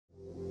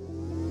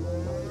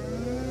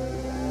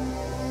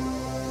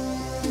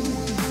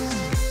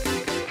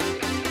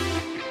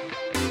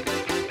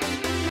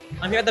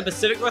I'm here at the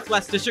Pacific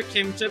Northwest District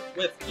Championship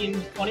with Team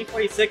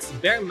 2046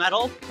 Bare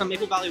Metal from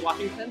Maple Valley,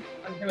 Washington.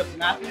 I'm here with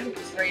Matthew,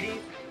 Brady,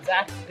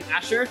 Zach, and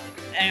Asher,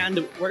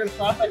 and we're going to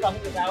start off by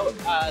talking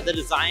about the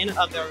design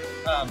of their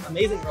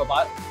amazing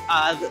robot.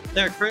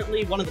 They're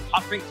currently one of the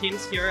top-ranked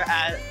teams here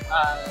at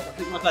the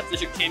Pacific Northwest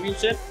District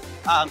Championship,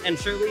 and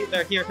surely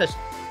they're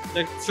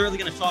surely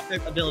going to show off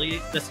their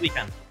ability this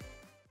weekend.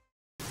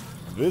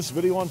 This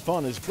video on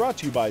fun is brought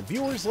to you by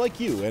viewers like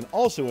you and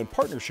also in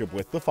partnership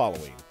with the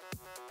following.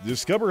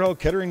 Discover how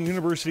Kettering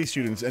University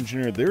students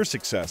engineer their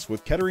success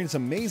with Kettering's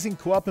amazing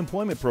co-op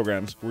employment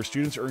programs where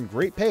students earn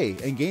great pay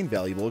and gain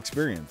valuable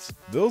experience.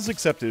 Those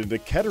accepted into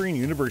Kettering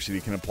University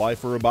can apply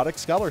for a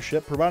robotics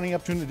scholarship, providing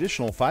up to an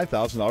additional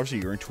 $5,000 a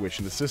year in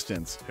tuition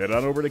assistance. Head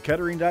on over to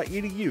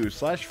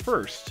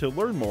kettering.edu/first to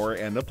learn more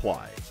and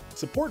apply.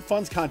 Support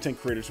Fun's content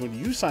creators when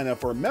you sign up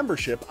for a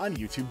membership on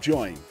YouTube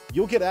Join.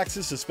 You'll get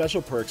access to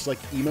special perks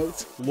like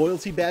emotes,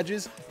 loyalty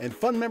badges, and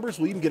Fun members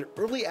will even get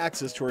early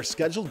access to our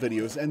scheduled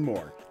videos and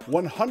more.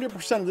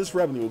 100% of this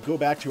revenue will go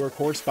back to our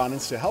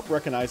correspondents to help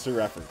recognize their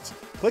efforts.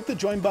 Click the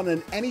join button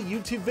in any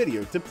YouTube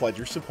video to pledge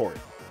your support.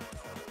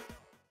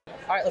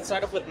 All right, let's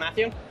start off with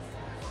Matthew.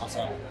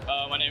 Awesome.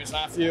 My name is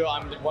Matthew.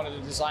 I'm one of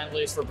the design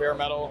leads for Bare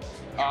Metal.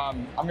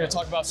 I'm going to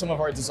talk about some of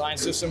our design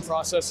system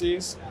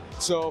processes.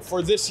 So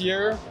for this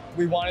year,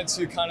 we wanted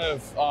to kind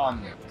of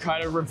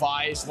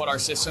revise what our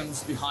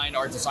systems behind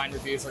our design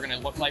reviews are going to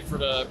look like for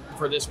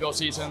this build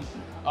season.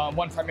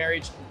 One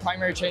primary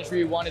change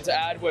we wanted to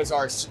add was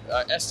our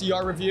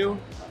SDR review,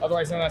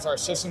 otherwise known as our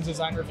systems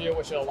design review,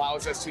 which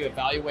allows us to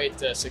evaluate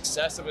the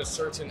success of a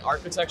certain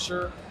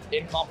architecture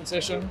in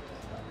competition.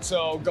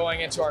 So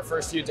going into our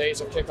first few days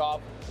of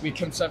kickoff, we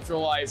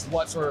conceptualize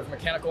what sort of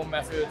mechanical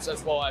methods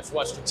as well as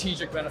what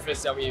strategic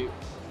benefits that we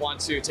want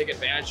to take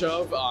advantage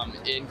of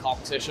in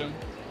competition.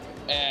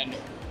 And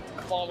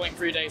following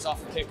 3 days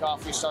off of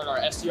kickoff, we start our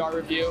SDR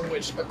review,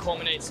 which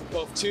culminates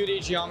both 2D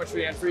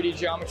geometry and 3D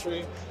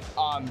geometry,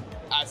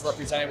 as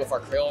represented with our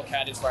Crayola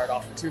CAD inspired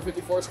off of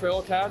 254's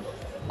Crayola CAD,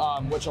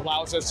 which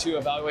allows us to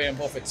evaluate in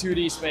both a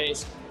 2D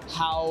space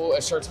how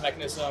a certain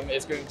mechanism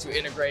is going to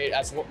integrate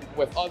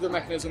with other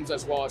mechanisms,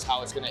 as well as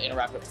how it's going to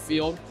interact with the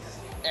field.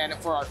 And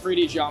for our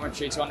 3D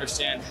geometry to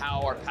understand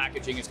how our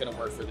packaging is going to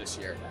work for this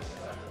year.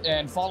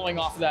 And following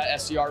off of that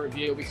SDR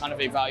review, we kind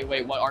of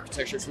evaluate what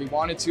architectures we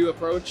wanted to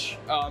approach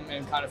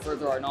and kind of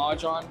further our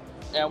knowledge on.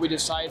 And we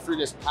decided for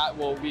this,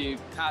 we'll be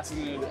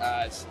passing it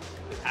as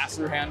the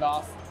pass-through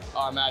handoff,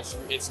 as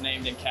it's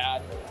named in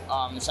CAD,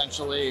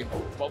 essentially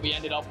what we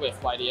ended up with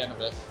by the end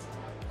of it.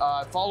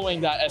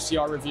 Following that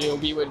SDR review,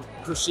 we would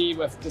proceed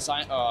with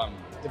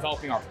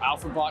developing our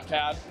AlphaBot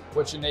CAD,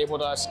 which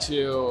enabled us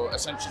to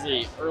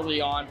essentially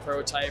early on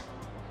prototype,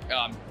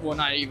 well,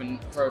 not even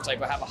prototype,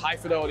 but have a high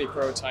fidelity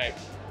prototype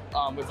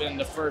within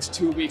the first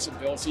 2 weeks of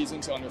build season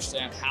to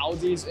understand how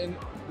these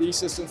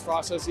systems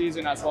processes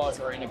and as well as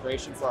our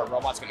integration for our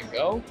robot's going to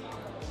go.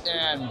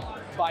 And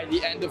by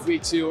the end of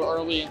week 2,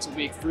 early into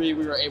week 3,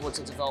 we were able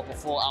to develop a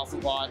full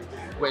AlphaBot,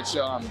 which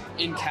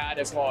in CAD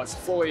as well as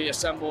fully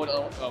assembled,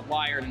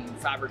 wired, and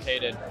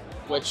fabricated,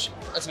 which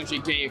essentially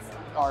gave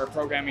our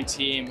programming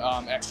team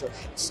extra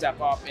step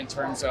up in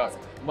terms of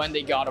when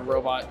they got a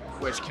robot,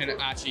 which can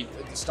actually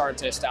start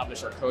to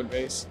establish our code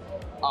base.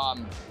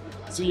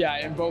 So yeah,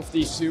 in both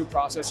these two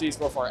processes,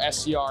 both our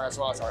SDR as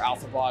well as our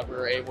AlphaBot, we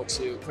were able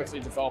to quickly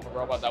develop a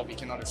robot that we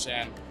can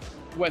understand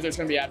whether it's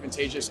going to be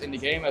advantageous in the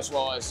game, as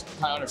well as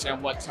kind of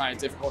understand what kind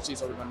of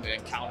difficulties are we going to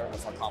encounter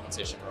with our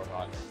competition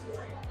robot.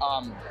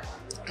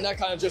 And that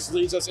kind of just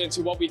leads us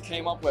into what we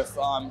came up with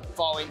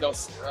following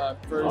those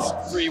first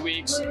 3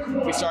 weeks.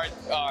 We started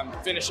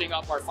finishing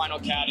up our final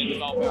CAD and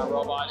developing our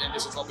robot, and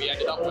this is what we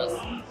ended up with.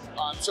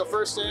 So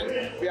first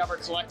in, we have our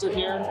collector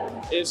here.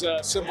 Is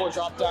a simple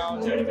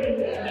drop-down.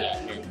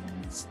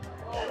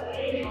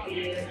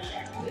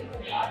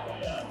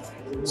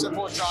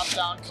 Simple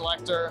drop-down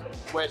collector,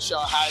 which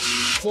has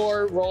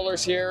 4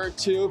 rollers here,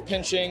 2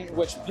 pinching,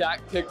 which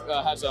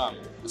has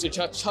it's a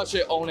touch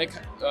it, own it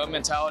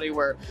mentality,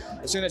 where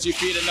as soon as you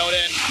feed a node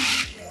in,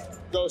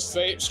 goes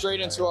straight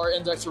into our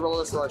index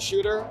rollers for our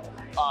shooter.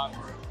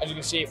 As you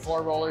can see,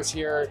 4 rollers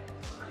here,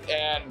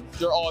 and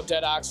they're all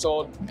dead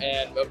axled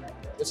and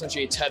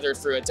essentially tethered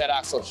through a dead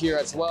axle here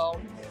as well,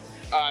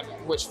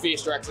 which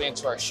feeds directly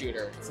into our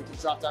shooter. If we can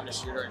drop down the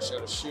shooter and show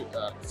the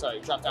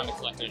drop down the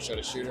collector and show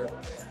the shooter.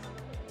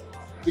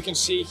 We can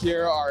see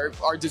here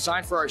our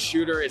design for our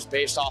shooter is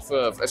based off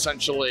of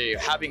essentially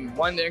having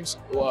two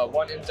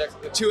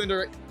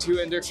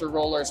indexer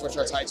rollers, which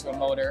are tied to a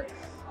motor,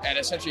 and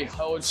essentially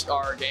holds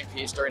our game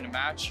piece during the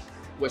match,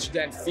 which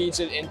then feeds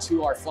it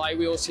into our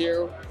flywheels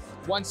here.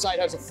 One side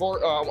has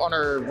on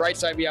our right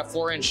side we have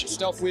 4-inch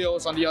stealth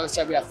wheels, on the other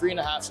side we have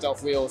 3.5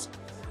 stealth wheels.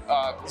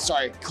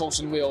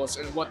 Coulson wheels,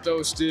 and what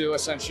those do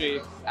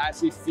essentially,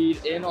 as we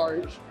feed in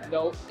our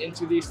note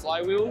into these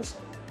flywheels,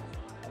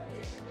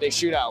 they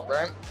shoot out,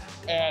 right?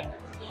 And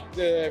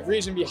the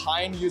reason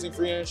behind using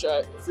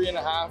 3.5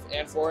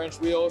 and 4-inch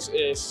wheels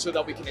is so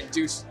that we can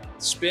induce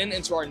spin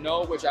into our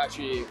note, which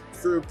actually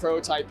through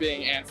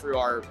prototyping and through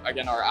our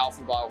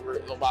alpha bot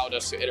allowed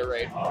us to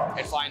iterate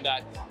and find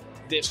that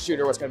this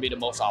shooter was going to be the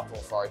most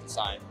optimal for our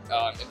design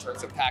in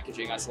terms of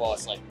packaging, as well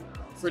as like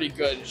pretty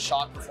good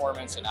shot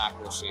performance and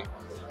accuracy.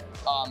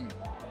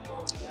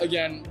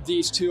 Again,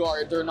 these two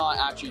they're not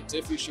actually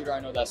diffuse shooter. I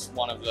know that's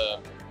one of the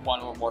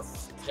more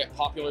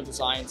popular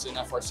designs in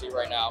FRC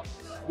right now.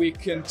 We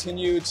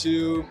continue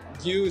to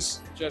use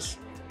just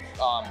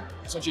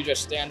essentially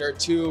just standard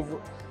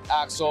 2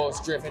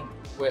 axles driven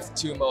with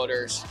 2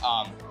 motors,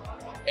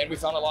 and we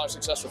found a lot of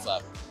success with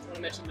that. I want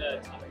to mention the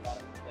top and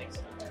bottom links.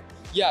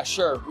 Yeah,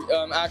 sure.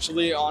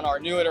 Actually, on our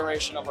new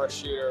iteration of our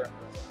shooter,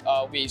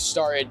 we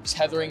started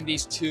tethering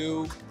these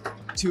two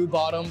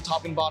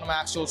top and bottom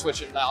axles,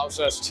 which allows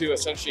us to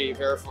essentially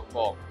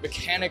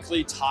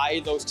mechanically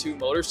tie those 2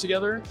 motors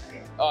together.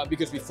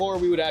 Because before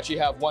we would actually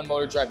have one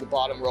motor drive the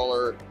bottom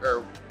roller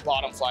or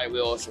bottom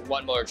flywheel, so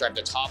one motor drive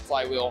the top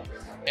flywheel.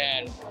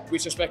 And we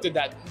suspected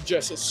that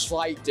just a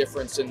slight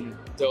difference in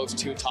those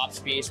 2 top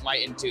speeds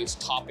might induce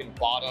top and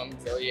bottom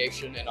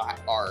variation in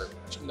our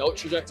note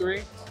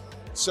trajectory.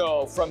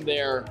 So from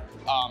there,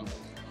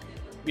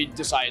 we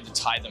decided to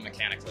tie them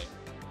mechanically.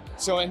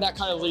 And that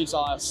kind of leads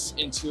us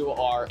into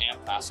our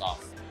amp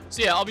pass-off.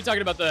 So yeah, I'll be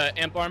talking about the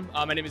amp arm.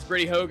 My name is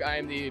Brady Hogue. I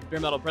am the bare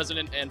metal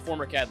president and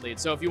former CAD lead.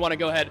 So if you want to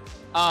go ahead,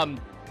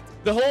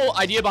 the whole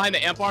idea behind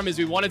the amp arm is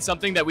we wanted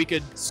something that we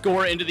could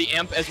score into the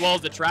amp as well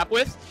as the trap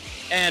with.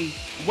 And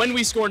when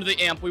we score into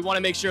the amp, we want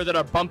to make sure that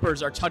our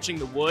bumpers are touching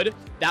the wood.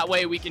 That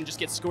way we can just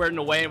get squared in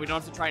a way and we don't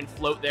have to try and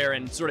float there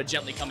and sort of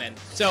gently come in.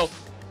 So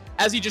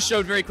as he just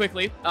showed very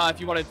quickly,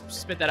 if you want to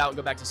spit that out and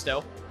go back to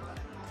stow.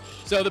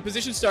 So the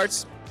position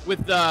starts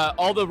with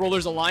all the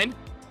rollers aligned.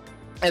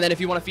 And then if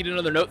you want to feed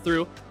another note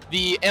through,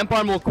 the amp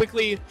arm will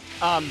quickly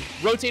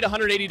rotate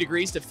 180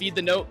 degrees to feed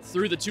the note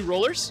through the 2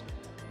 rollers.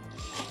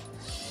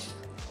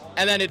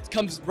 And then it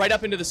comes right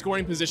up into the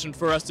scoring position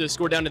for us to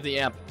score down to the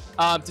amp.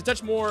 To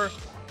touch more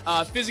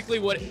physically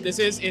what this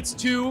is, it's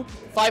 2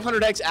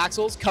 500X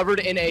axles covered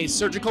in a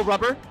surgical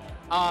rubber.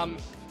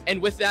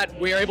 And with that,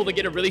 we are able to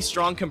get a really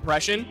strong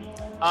compression.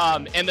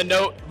 And the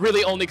note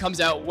really only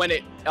comes out when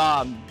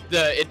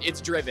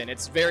it's driven.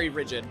 It's very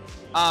rigid.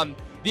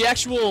 The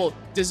actual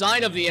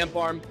design of the amp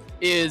arm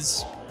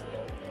is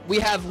we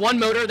have one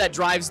motor that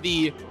drives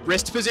the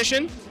wrist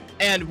position,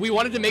 and we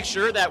wanted to make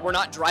sure that we're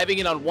not driving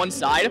it on one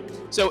side.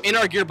 So in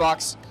our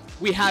gearbox,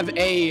 we have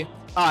a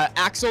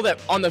axle that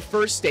on the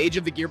first stage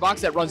of the gearbox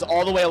that runs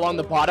all the way along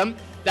the bottom.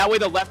 That way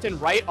the left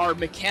and right are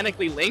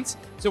mechanically linked,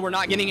 so we're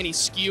not getting any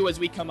skew as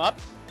we come up.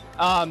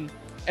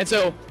 And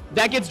so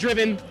that gets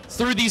driven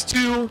through these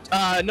 2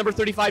 number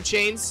 35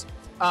 chains,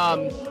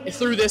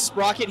 through this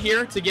sprocket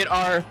here to get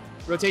our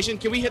rotation.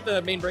 Can we hit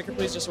the main breaker,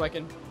 please, just so I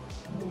can?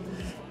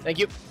 Thank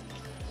you.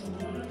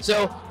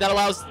 So that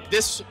allows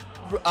this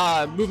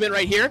movement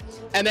right here.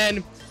 And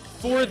then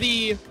for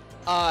the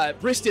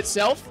wrist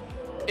itself,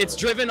 it's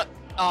driven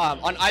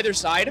on either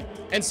side.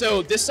 And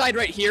so this side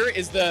right here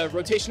is the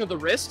rotation of the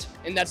wrist,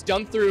 and that's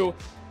done through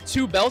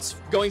 2 belts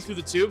going through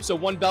the tube. So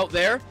 1 belt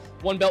there,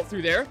 1 belt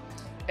through there.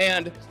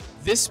 And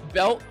this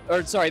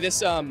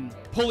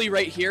pulley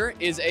right here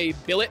is a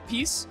billet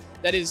piece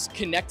that is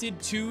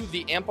connected to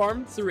the amp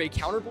arm through a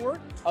counterboard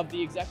of the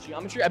exact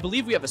geometry. I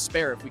believe we have a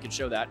spare if we could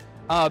show that.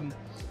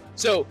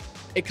 So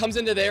it comes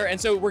into there,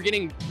 and so we're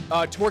getting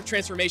torque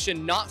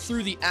transformation not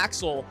through the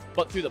axle,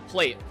 but through the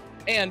plate.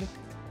 And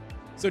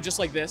so just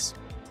like this.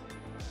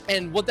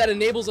 And what that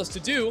enables us to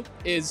do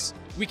is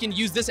we can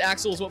use this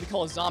axle as what we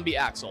call a zombie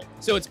axle.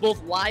 So it's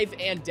both live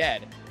and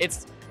dead.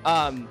 It's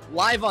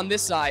live on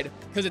this side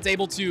because it's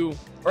able to,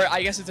 or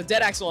I guess it's a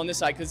dead axle on this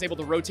side because it's able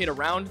to rotate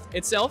around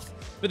itself.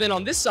 But then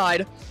on this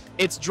side,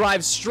 it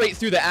drives straight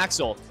through the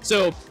axle.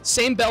 So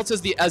same belts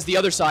as the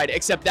other side,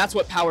 except that's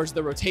what powers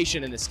the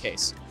rotation in this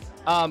case.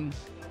 And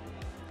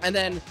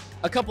then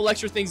a couple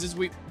extra things is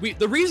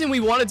the reason we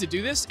wanted to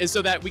do this is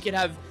so that we could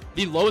have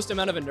the lowest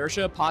amount of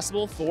inertia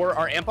possible for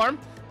our amp arm.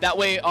 That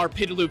way our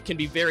PID loop can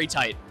be very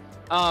tight.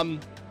 And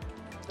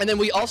then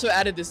we also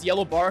added this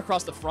yellow bar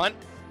across the front.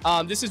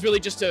 This is really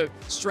just to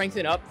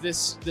strengthen up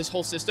this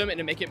whole system and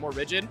to make it more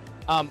rigid.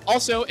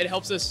 Also, it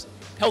helps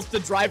the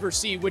driver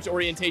see which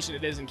orientation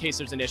it is in case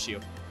there's an issue.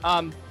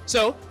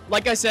 So,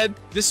 like I said,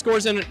 this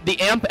scores in the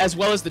amp as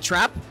well as the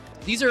trap.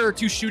 These are our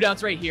 2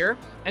 shootouts right here.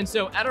 And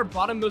so at our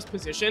bottommost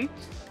position,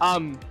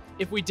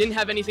 if we didn't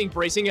have anything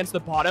bracing against the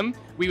bottom,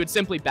 we would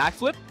simply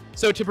backflip.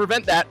 So to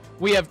prevent that,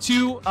 we have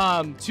 2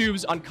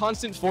 tubes on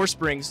constant force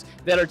springs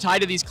that are tied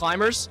to these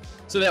climbers,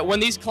 so that when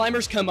these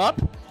climbers come up,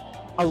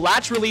 a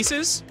latch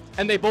releases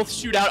and they both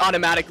shoot out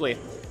automatically.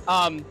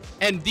 And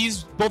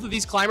both of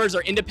these climbers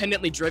are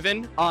independently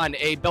driven on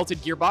a belted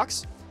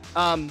gearbox.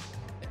 And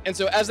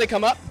so as they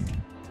come up,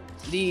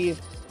 the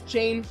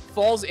chain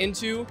falls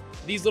into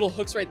these little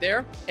hooks right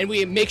there, and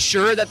we make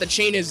sure that the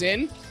chain is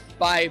in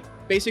by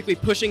basically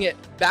pushing it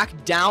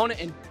back down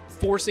and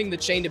forcing the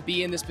chain to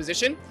be in this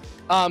position.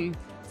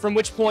 From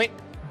which point,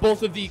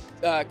 both of the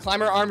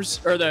climber arms,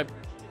 or the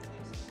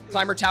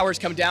climber towers,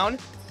 come down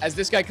as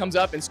this guy comes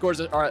up and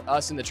scores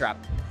us in the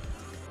trap.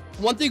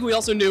 One thing we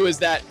also knew is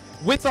that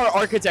with our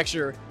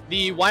architecture,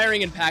 the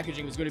wiring and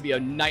packaging was going to be a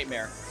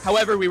nightmare.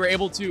 However, we were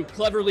able to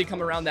cleverly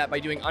come around that by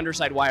doing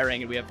underside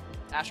wiring, and we have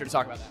Asher to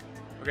talk about that.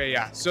 Okay,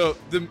 yeah. So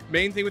the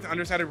main thing with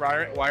underside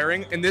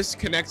wiring, and this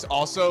connects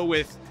also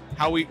with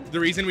how the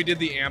reason we did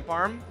the amp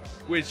arm,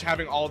 which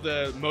having all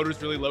the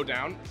motors really low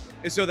down,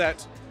 is so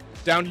that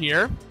down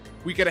here,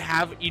 we could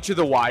have each of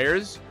the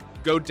wires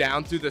go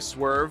down through the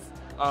swerve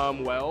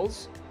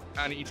wells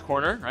on each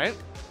corner, right?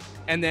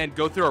 And then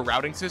go through a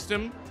routing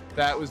system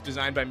that was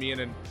designed by me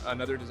and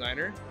another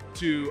designer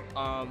to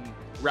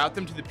route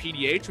them to the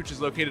PDH, which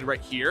is located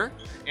right here,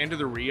 and to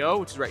the Rio,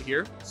 which is right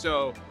here.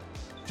 So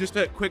just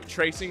a quick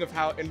tracing of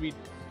how, and we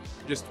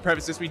just to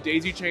preface this, we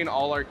daisy chain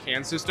all our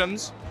CAN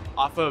systems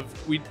off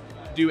of, we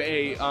do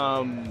a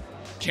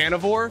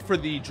canivore for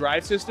the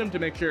drive system to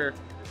make sure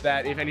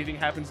that if anything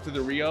happens to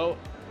the Rio,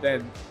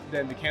 then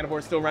the canivore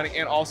is still running,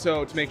 and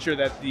also to make sure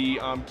that the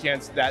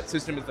that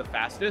system is the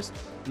fastest,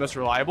 most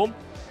reliable.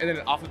 And then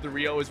off of the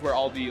Rio is where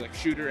all the like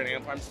shooter and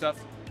amp arm stuff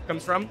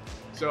comes from.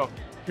 So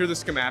here are the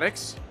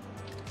schematics.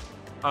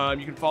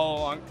 You can follow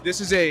along. This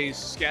is a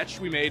sketch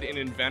we made in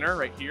Inventor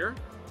right here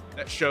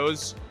that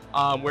shows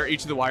where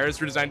each of the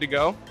wires are designed to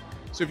go.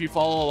 So if you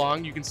follow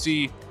along, you can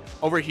see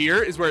over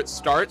here is where it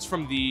starts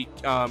from the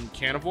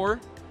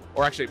canivore,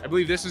 or actually, I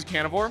believe this is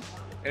canivore,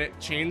 and it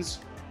chains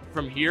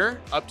from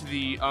here up to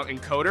the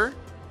encoder,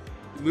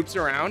 it loops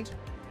around,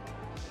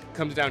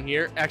 comes down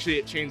here. Actually,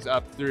 it chains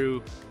up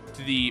through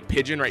to the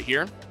pigeon right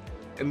here,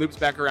 and loops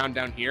back around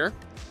down here.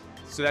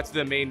 So that's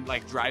the main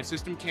like drive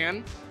system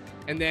CAN.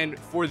 And then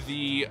for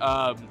the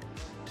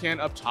CAN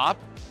up top,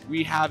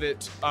 we have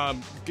it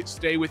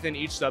stay within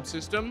each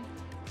subsystem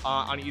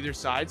on either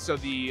side. So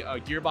the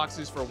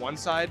gearboxes for one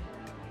side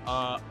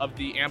of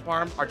the amp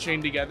arm are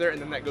chained together,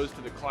 and then that goes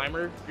to the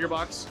climber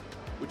gearbox,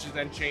 which is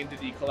then chained to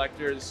the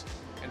collectors,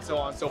 and so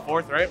on and so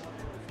forth, right?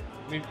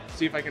 Let me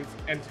see if I can,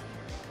 and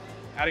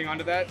adding on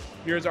to that,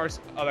 here's our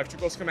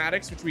electrical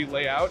schematics, which we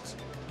lay out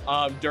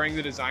during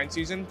the design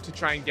season to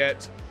try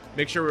and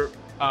make sure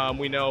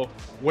we know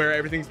where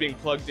everything's being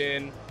plugged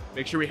in,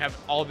 make sure we have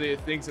all the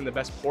things in the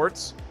best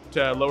ports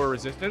to lower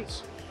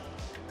resistance.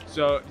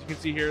 So you can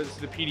see here, this is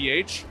the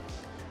PDH.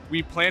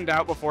 We planned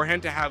out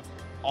beforehand to have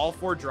all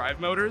 4 drive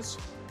motors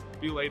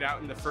be laid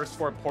out in the first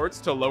 4 ports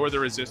to lower the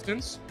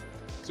resistance.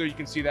 So you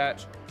can see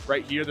that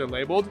right here, they're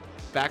labeled.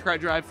 Back right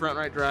drive, front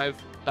right drive,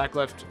 back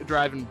left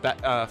drive, and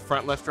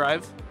front left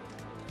drive.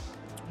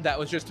 That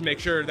was just to make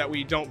sure that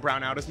we don't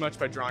brown out as much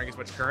by drawing as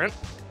much current.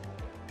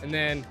 And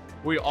then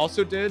we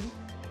also did,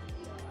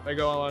 if I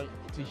go along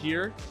to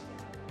here,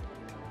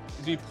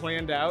 is we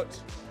planned out,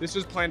 this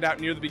was planned out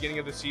near the beginning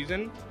of the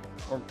season,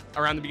 or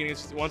around the beginning of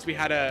the season, once we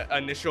had an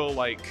initial,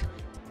 like,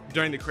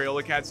 during the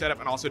Crayola CAD setup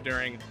and also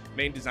during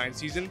main design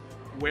season,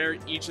 where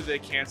each of the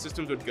CAN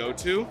systems would go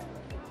to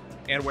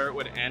and where it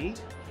would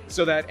end,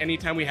 so that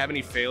anytime we have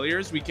any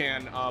failures, we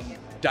can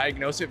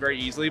diagnose it very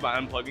easily by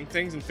unplugging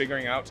things and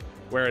figuring out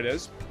where it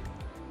is.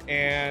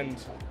 And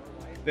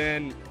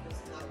then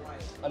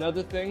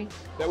another thing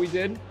that we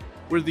did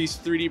were these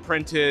 3D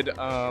printed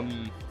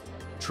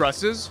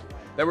trusses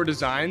that were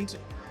designed.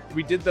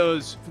 We did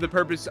those for the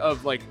purpose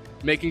of like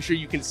making sure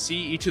you can see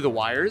each of the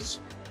wires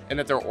and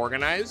that they're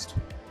organized.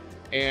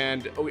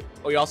 And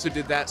we also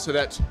did that so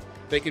that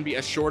they can be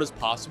as short as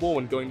possible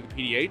when going to the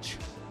PDH.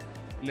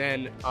 And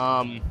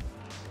then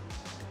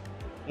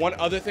one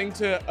other thing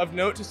of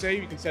note to say,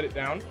 you can set it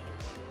down,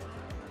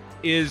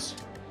 is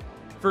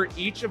for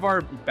each of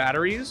our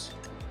batteries,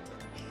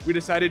 we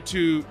decided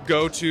to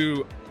go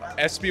to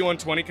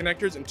SB120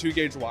 connectors and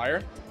 2-gauge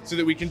wire so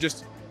that we can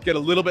just get a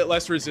little bit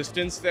less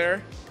resistance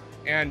there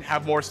and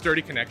have more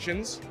sturdy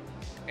connections.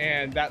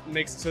 And that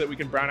makes it so that we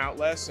can brown out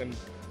less and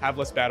have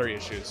less battery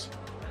issues.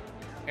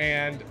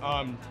 And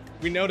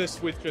we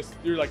noticed with just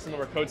through like some of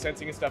our code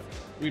sensing and stuff,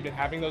 we've been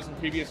having those in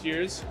previous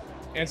years.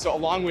 And so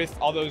along with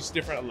all those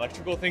different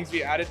electrical things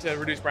we added to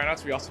reduce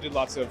brownouts, we also did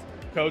lots of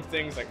code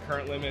things like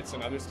current limits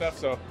and other stuff.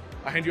 So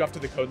I'll hand you off to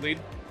the code lead.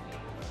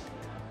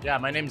 Yeah,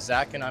 my name's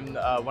Zach, and I'm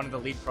one of the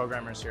lead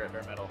programmers here at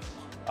Bare Metal.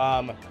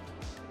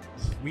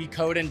 We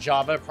code in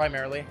Java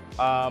primarily,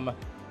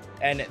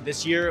 and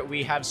this year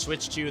we have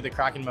switched to the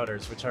Kraken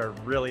motors, which are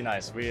really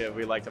nice.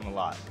 We like them a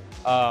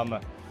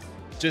lot.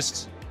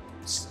 Just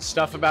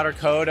stuff about our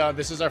code.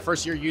 This is our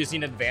first year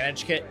using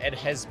Advantage Kit. It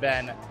has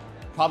been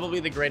probably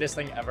the greatest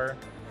thing ever.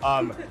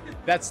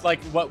 That's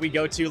like what we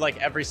go to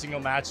like every single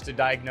match to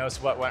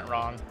diagnose what went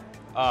wrong.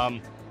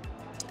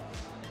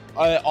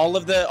 All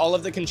of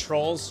the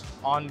controls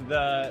on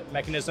the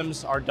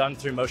mechanisms are done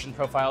through motion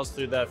profiles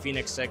through the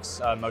Phoenix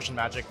 6 Motion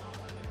Magic.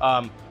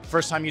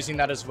 First time using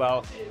that as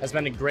well, has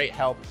been a great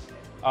help.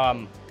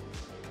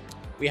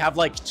 We have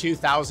like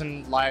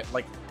 2,000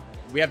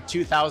 we have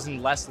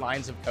 2,000 less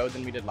lines of code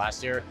than we did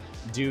last year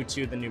due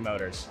to the new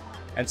motors,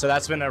 and so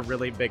that's been a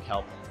really big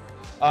help.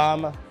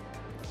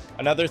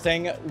 Another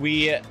thing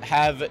we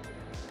have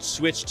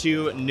switched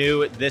to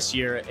new this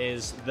year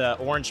is the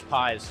orange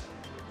pies.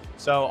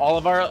 So all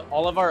of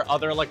our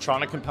other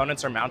electronic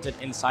components are mounted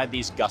inside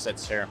these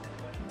gussets here.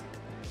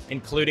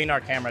 including our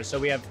cameras. So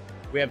we have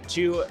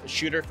 2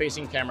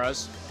 shooter-facing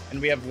cameras,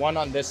 and we have 1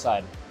 on this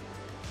side.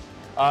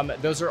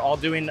 Those are all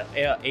doing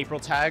April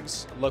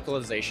tags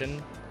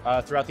localization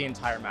throughout the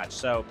entire match.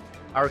 So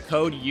our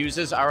code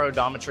uses our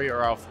odometry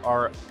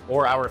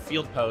or our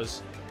field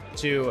pose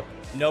to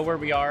know where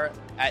we are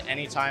at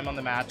any time on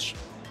the match.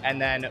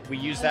 And then we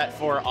use that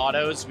for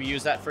autos, we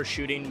use that for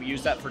shooting, we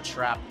use that for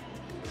trap.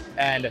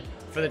 And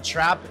for the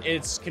trap,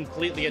 it's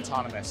completely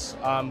autonomous.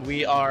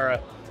 We are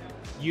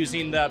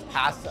using the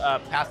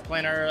path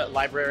planner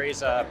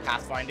libraries,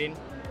 pathfinding,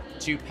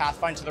 to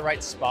pathfind to the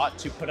right spot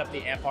to put up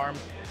the amp arm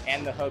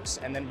and the hooks,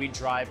 and then we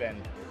drive in.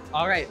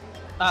 All right.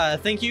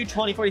 Thank you,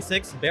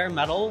 2046 Bare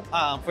Metal,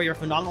 for your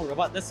phenomenal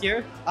robot this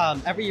year.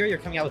 Every year you're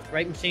coming out with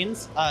great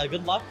machines.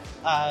 Good luck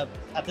at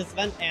this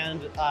event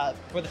and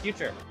for the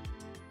future.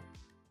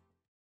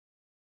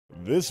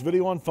 This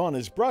video on fun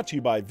is brought to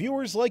you by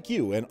viewers like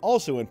you and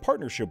also in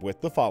partnership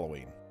with the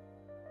following.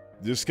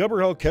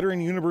 Discover how Kettering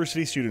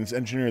University students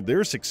engineered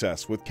their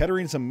success with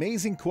Kettering's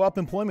amazing co-op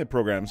employment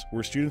programs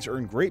where students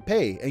earn great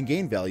pay and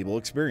gain valuable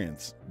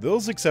experience.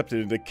 Those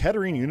accepted into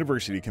Kettering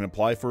University can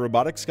apply for a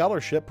robotics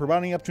scholarship,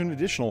 providing up to an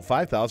additional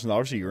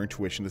 $5,000 a year in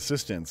tuition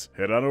assistance.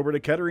 Head on over to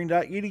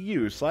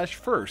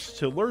kettering.edu/first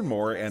to learn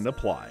more and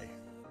apply.